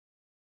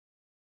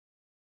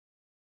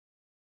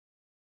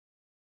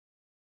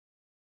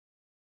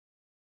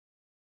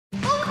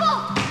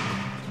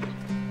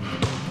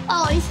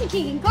Oh, you think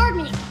he can guard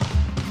me?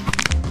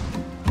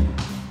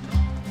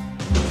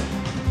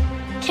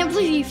 Can't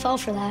believe you fell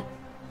for that.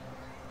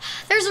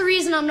 There's a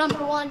reason I'm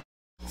number one.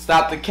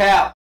 Stop the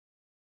cap.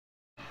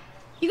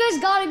 You guys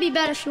gotta be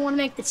better if you want to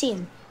make the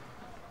team.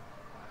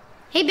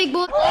 Hey, big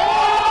boy.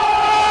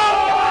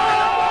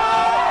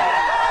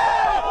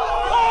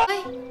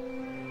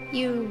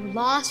 You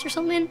lost or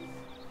something?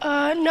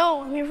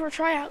 No, I'm here for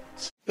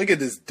tryouts. Look at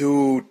this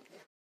dude.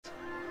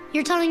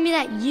 You're telling me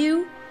that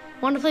you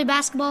want to play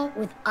basketball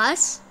with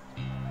us?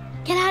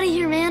 Get out of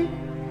here, man.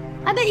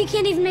 I bet you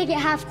can't even make it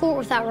half court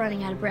without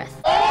running out of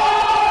breath.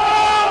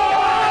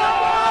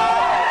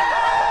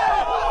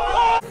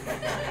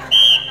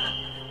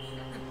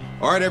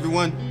 All right,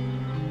 everyone.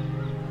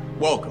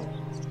 Welcome.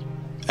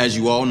 As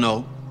you all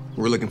know,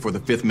 we're looking for the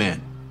fifth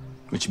man,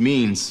 which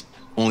means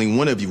only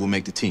one of you will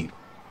make the team.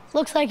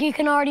 Looks like you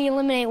can already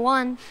eliminate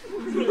one.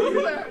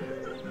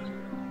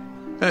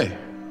 Hey,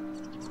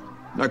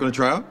 not gonna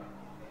try out?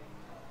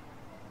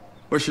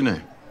 What's your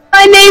name?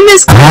 My name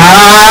is...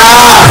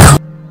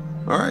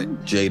 All right,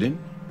 Jaden.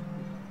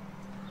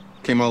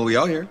 Came all the way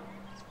out here.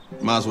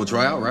 Might as well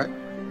try out, right?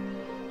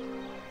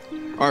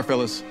 All right,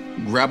 fellas,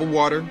 grab a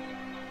water,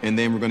 and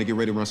then we're gonna get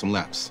ready to run some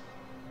laps.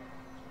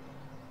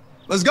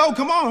 Let's go,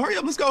 come on, hurry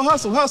up, let's go,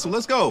 hustle,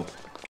 let's go.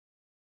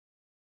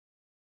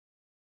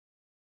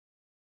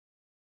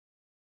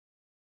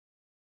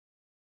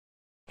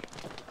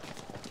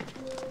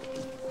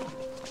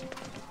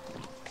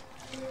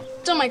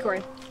 Don't mind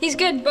Corey. He's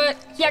good, but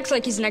he acts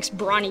like he's the next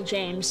Bronny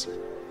James.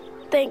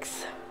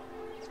 Thanks.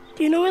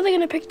 Do you know when they're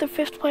gonna pick the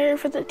fifth player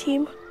for the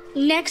team?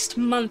 Next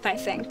month, I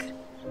think.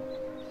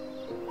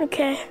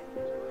 Okay.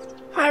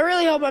 I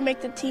really hope I make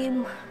the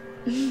team.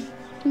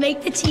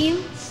 Make the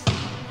team?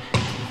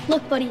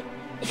 Look, buddy,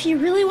 if you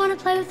really want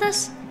to play with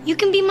us, you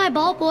can be my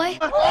ball boy.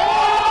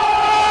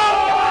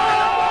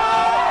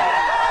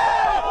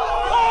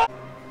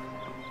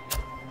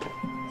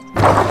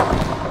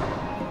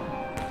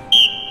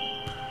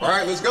 All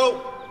right, let's go.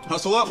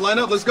 Hustle up, line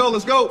up, let's go,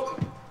 let's go.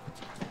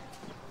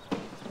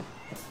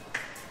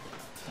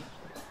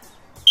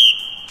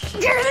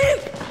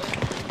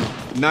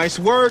 Nice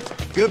work.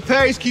 Good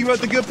pace. Keep up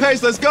the good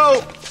pace. Let's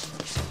go.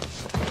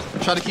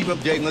 Try to keep up,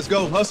 Jaden. Let's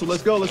go. Hustle.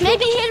 Let's go. Let's go.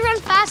 Maybe he'd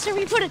run faster if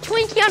we put a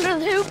Twinkie under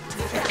the hoop.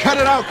 Cut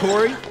it out,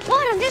 Corey.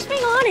 What? I'm just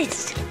being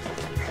honest.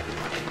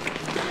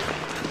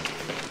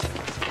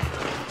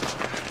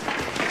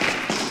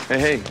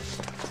 Hey.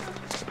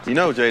 You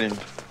know, Jaden,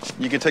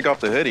 you can take off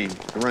the hoodie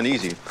and run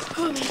easy.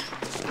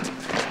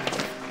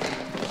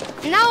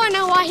 Now I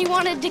know why he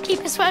wanted to keep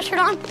his sweatshirt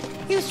on.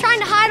 He was trying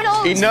to hide it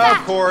all.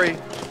 Enough, Corey.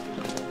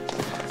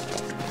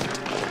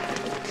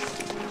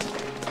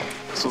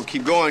 So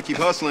keep going. Keep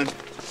hustling.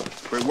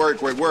 Great work.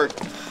 Great work.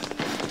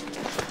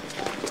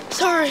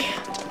 Sorry.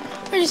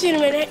 I just need a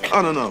minute.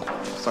 Oh, no.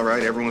 It's all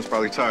right. Everyone's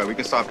probably tired. We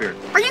can stop here.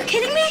 Are you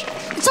kidding me?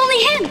 It's only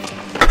him.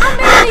 I'm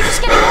barely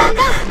just getting warmed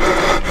up.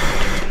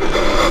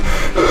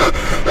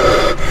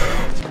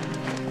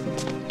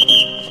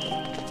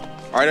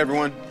 All right,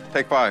 everyone,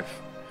 take 5.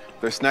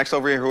 There's snacks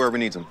over here, whoever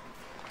needs them.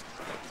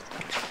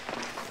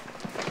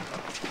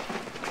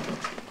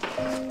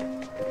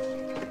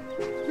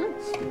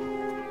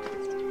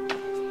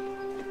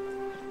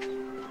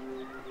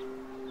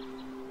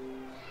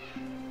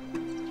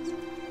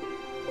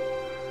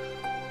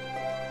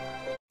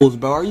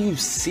 Bro, are you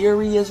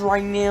serious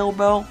right now,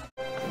 bro?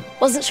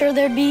 Wasn't sure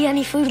there'd be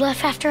any food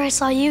left after I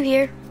saw you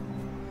here.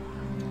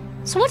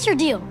 So what's your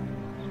deal?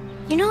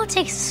 You know it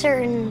takes a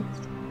certain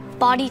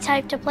body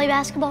type to play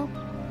basketball?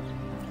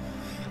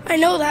 I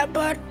know that,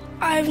 but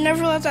I've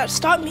never let that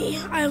stop me.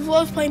 I've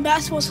loved playing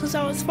basketball since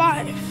I was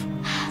 5.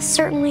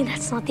 Certainly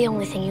that's not the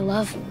only thing you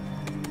love.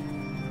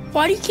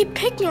 Why do you keep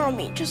picking on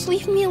me? Just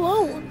leave me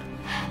alone.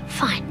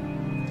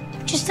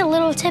 Fine. Just a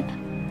little tip.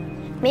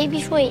 Maybe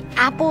if we ate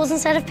apples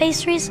instead of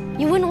pastries,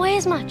 you wouldn't weigh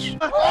as much.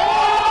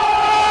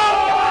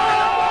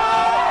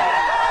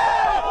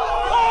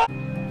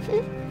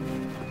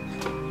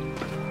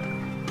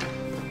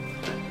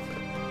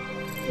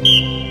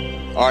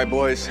 All right,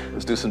 boys,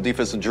 let's do some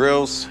defensive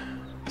drills.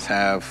 Let's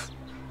have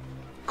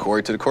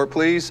Corey to the court,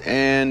 please,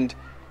 and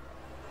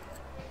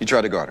you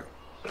try to guard her.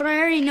 But I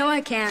already know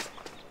I can't.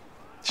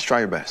 Just try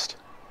your best.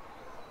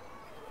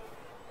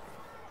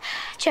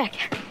 Check.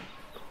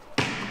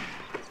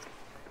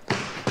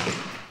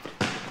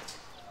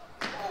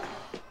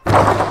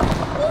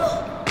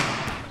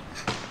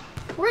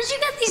 Where'd you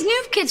get these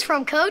new kids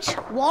from, Coach?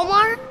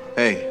 Walmart?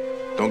 Hey,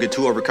 don't get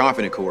too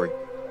overconfident, Corey.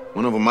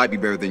 One of them might be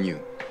better than you.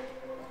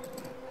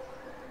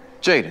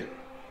 Jaden.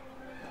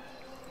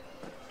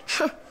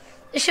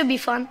 This should be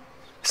fun.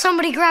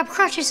 Somebody grab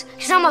crutches,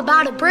 because I'm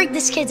about to break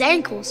this kid's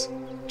ankles.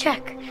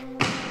 Check.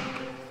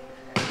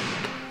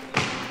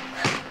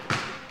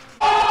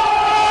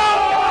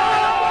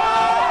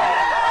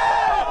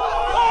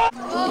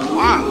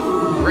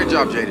 Wow, great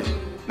job, Jaden.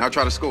 Now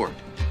try to score.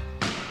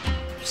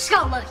 Just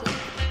got lucky.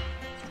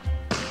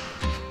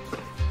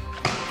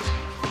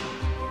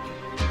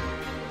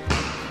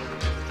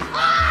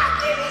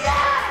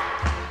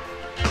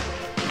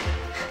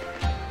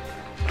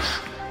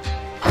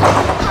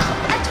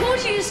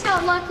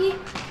 Lucky.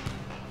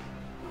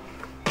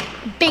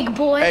 Big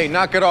boy. Hey,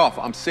 knock it off.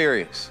 I'm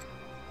serious.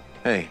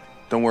 Hey,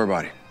 don't worry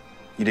about it.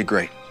 You did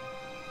great.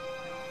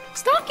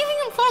 Stop giving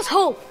him false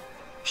hope.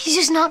 He's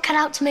just not cut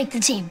out to make the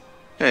team.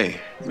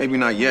 Hey, maybe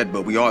not yet,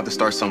 but we all have to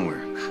start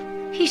somewhere.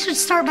 He should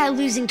start by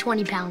losing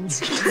 20 pounds.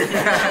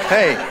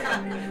 Hey,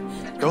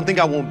 don't think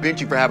I won't bench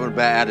you for having a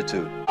bad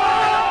attitude. I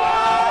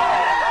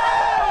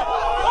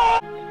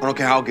don't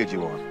care how good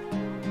you are.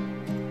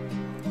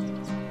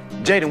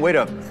 Jaden, wait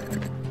up.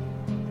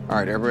 All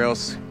right, everybody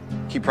else,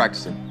 keep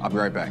practicing. I'll be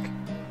right back.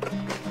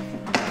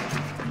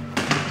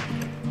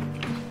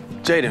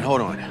 Jaden,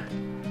 hold on.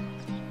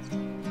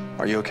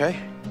 Are you okay?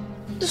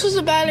 This was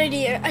a bad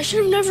idea. I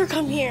should have never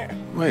come here.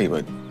 Wait,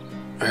 but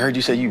I heard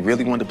you say you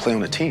really wanted to play on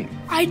the team.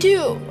 I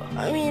do.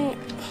 I mean,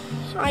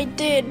 I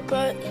did,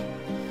 but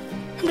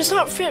I'm just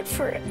not fit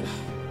for it.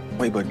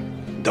 Wait, but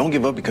don't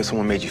give up because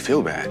someone made you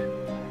feel bad.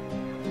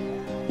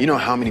 You know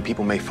how many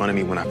people made fun of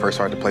me when I first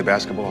started to play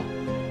basketball?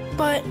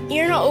 But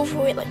you're not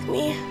overweight like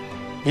me.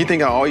 You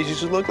think I always used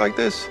to look like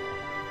this?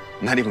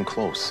 Not even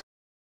close.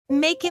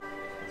 Make it.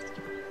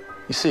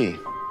 You see,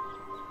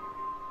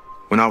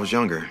 when I was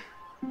younger,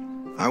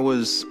 I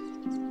was,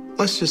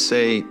 let's just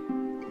say,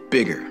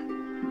 bigger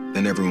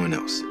than everyone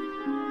else.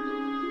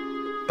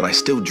 But I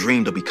still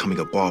dreamed of becoming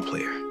a ball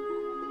player.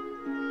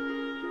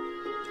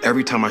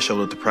 Every time I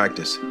showed up to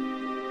practice,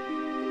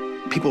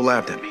 people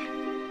laughed at me.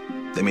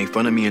 They made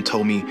fun of me and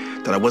told me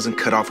that I wasn't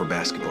cut out for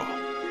basketball.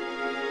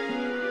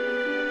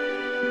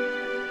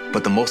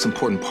 But the most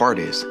important part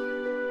is,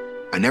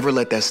 I never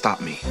let that stop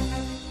me.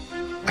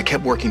 I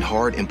kept working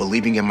hard and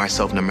believing in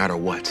myself no matter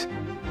what.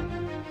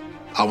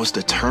 I was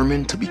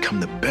determined to become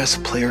the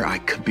best player I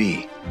could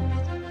be.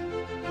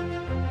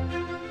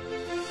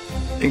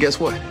 And guess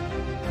what?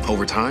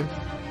 Over time,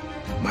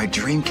 my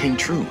dream came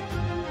true.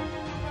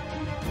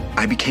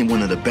 I became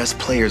one of the best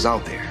players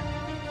out there.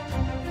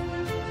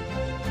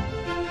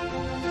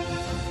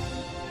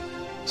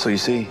 So you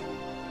see,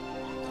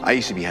 I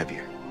used to be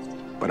heavier,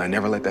 but I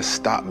never let that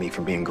stop me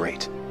from being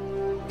great.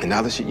 And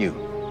now this is you.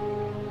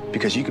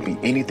 Because you can be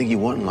anything you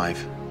want in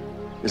life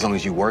as long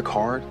as you work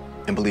hard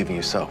and believe in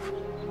yourself.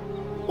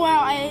 Wow,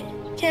 I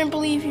can't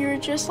believe you're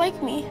just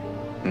like me.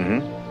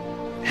 Mm-hmm.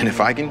 And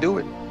if I can do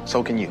it,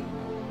 so can you.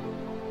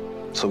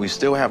 So we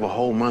still have a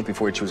whole month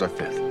before we choose our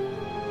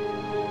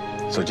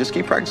 5th. So just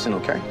keep practicing,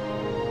 okay?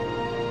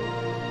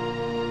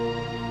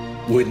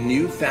 With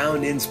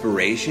newfound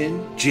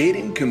inspiration,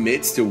 Jaden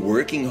commits to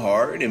working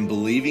hard and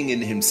believing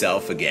in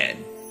himself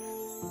again.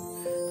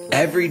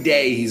 Every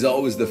day, he's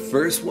always the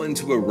first one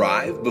to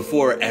arrive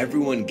before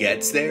everyone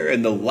gets there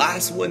and the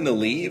last one to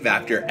leave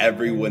after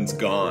everyone's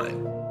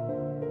gone.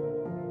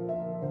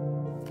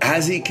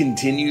 As he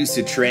continues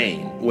to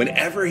train,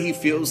 whenever he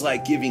feels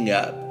like giving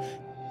up,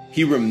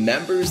 he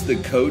remembers the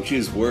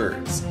coach's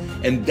words,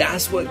 and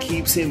that's what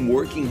keeps him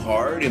working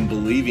hard and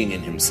believing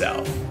in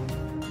himself.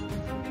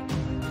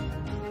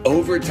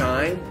 Over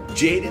time,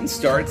 Jaden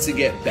starts to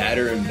get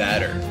better and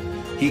better.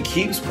 He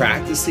keeps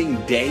practicing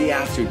day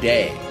after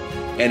day,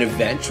 and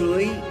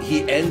eventually,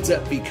 he ends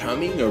up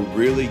becoming a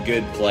really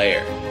good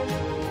player.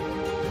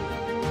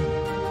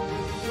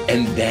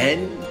 And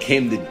then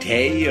came the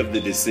day of the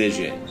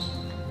decision.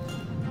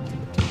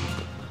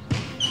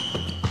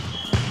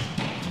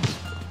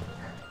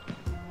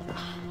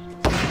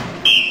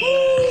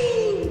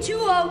 Woo!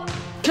 2-0.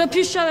 Can I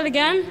please shot it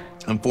again?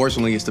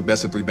 Unfortunately, it's the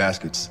best of 3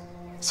 baskets.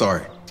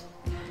 Sorry.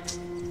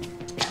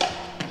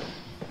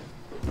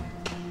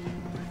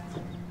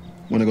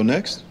 Wanna go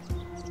next?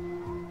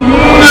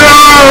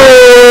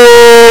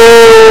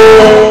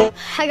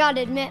 I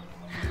gotta admit,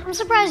 I'm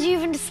surprised you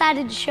even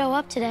decided to show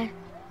up today.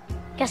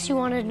 Guess you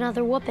wanted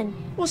another whooping.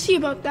 We'll see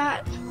about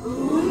that.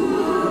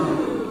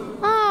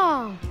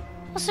 Oh,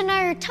 well, so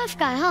now you're a tough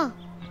guy, huh?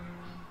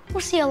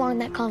 We'll see how long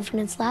that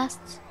confidence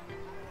lasts.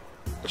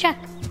 Check.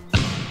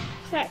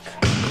 Check.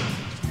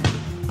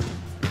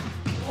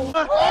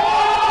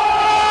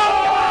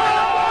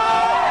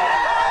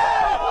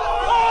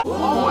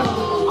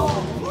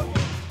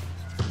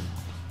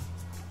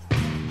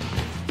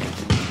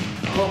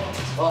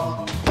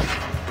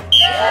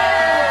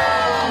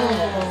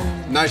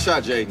 Nice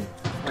shot, Jaden.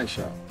 Nice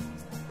shot.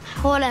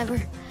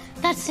 Whatever.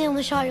 That's the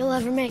only shot you'll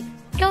ever make.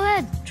 Go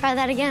ahead, try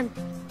that again.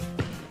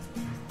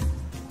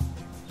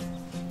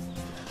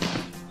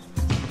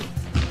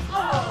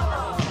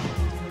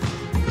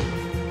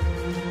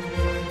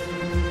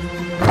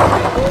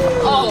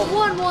 Oh,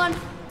 1-1.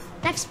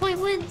 Next point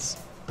wins.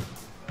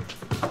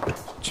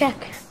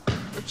 Check.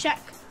 Check.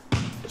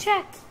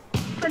 Check.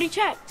 Already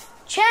checked.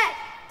 Check.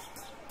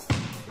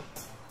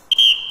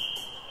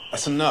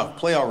 That's enough.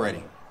 Play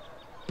already.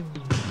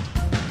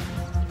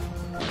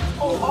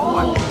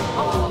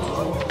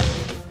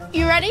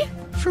 You ready?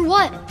 For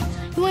what?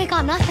 You ain't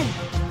got nothing.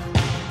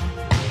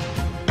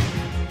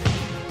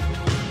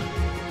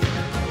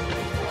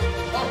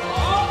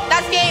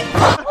 That's game.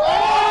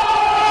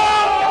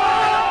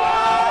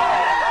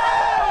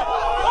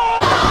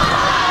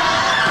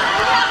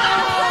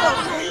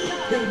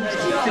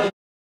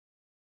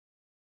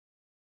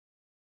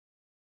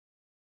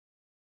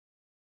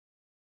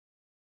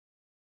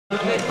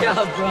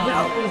 job, bro.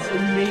 That was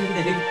amazing.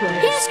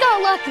 He just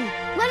got lucky.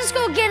 Let us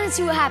go again and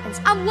see what happens.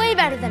 I'm way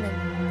better than him.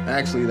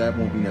 Actually, that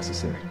won't be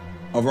necessary.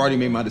 I've already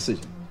made my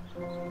decision.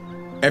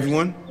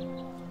 Everyone,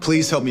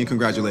 please help me in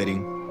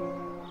congratulating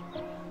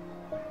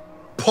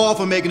Paul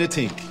for making the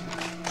team.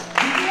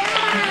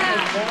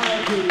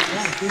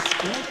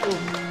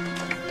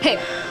 Hey,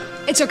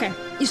 it's okay.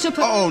 You still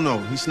put. Oh, no,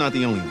 he's not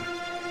the only one.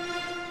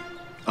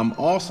 I'm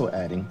also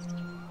adding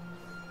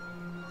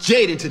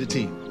Jaden to the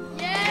team.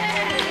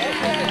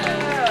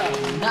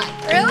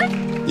 Really?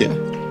 Yeah.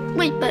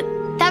 Wait, but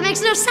that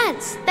makes no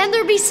sense. Then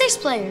there'd be 6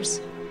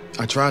 players.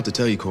 I tried to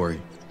tell you,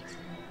 Corey.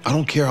 I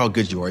don't care how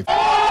good you are.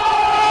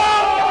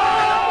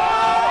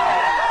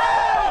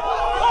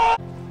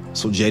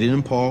 So Jaden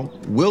and Paul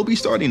will be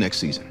starting next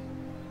season.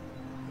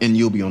 And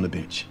you'll be on the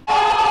bench.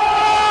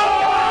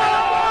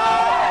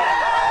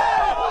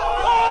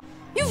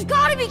 You've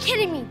got to be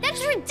kidding me.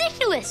 That's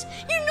ridiculous.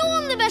 You know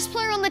I'm the best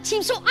player on the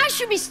team, so I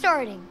should be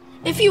starting.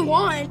 If you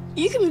want,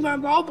 you can be my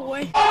ball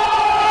boy.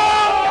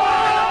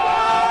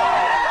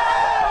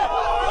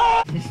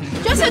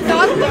 Just a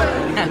thought.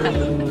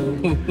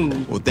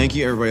 Well, thank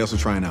you everybody else for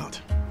trying out.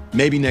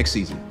 Maybe next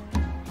season.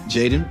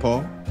 Jaden,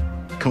 Paul,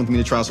 come with me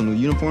to try out some new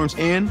uniforms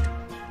and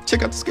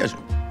check out the schedule.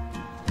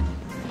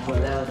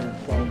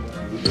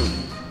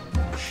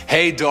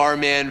 Hey, Dhar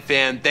Mann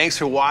fan, thanks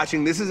for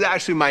watching. This is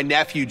actually my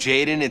nephew,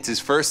 Jaden. It's his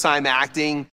first time acting.